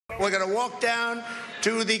We're going to walk down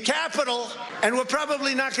to the Capitol, and we're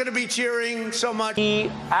probably not going to be cheering so much. The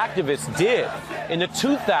activists did in the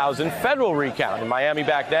 2000 federal recount in Miami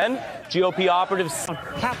back then. GOP operatives.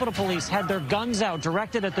 Capitol Police had their guns out,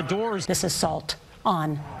 directed at the doors. This assault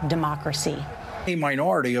on democracy. A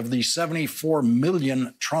minority of the 74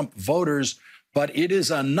 million Trump voters, but it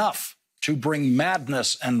is enough to bring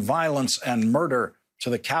madness and violence and murder to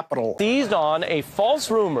the Capitol. Seized on a false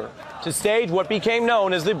rumor to stage what became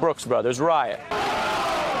known as the Brooks Brothers riot.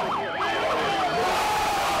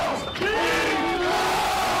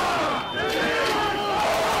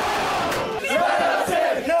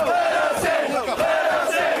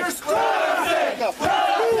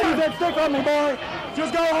 Stick on me, boy.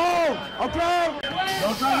 Just go home, okay?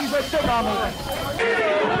 Don't try to use that stick on me.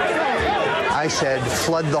 I said,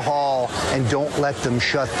 flood the hall and don't let them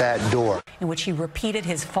shut that door. In which he repeated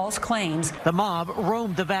his false claims. The mob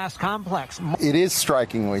roamed the vast complex. It is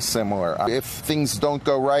strikingly similar. If things don't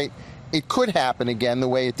go right, it could happen again the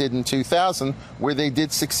way it did in 2000, where they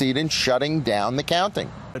did succeed in shutting down the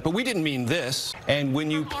counting. But we didn't mean this. And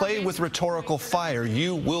when you play with rhetorical fire,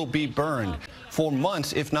 you will be burned for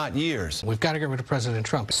months, if not years. We've got to get rid of President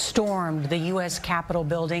Trump. Stormed the U.S. Capitol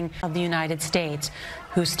building of the United States,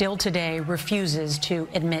 who still today refuses to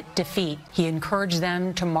admit defeat. He encouraged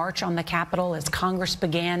them to march on the Capitol as Congress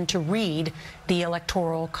began to read the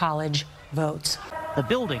Electoral College votes. The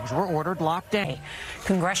buildings were ordered locked down.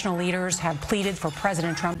 Congressional leaders have pleaded for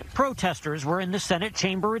President Trump. Protesters were in the Senate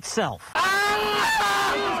chamber itself.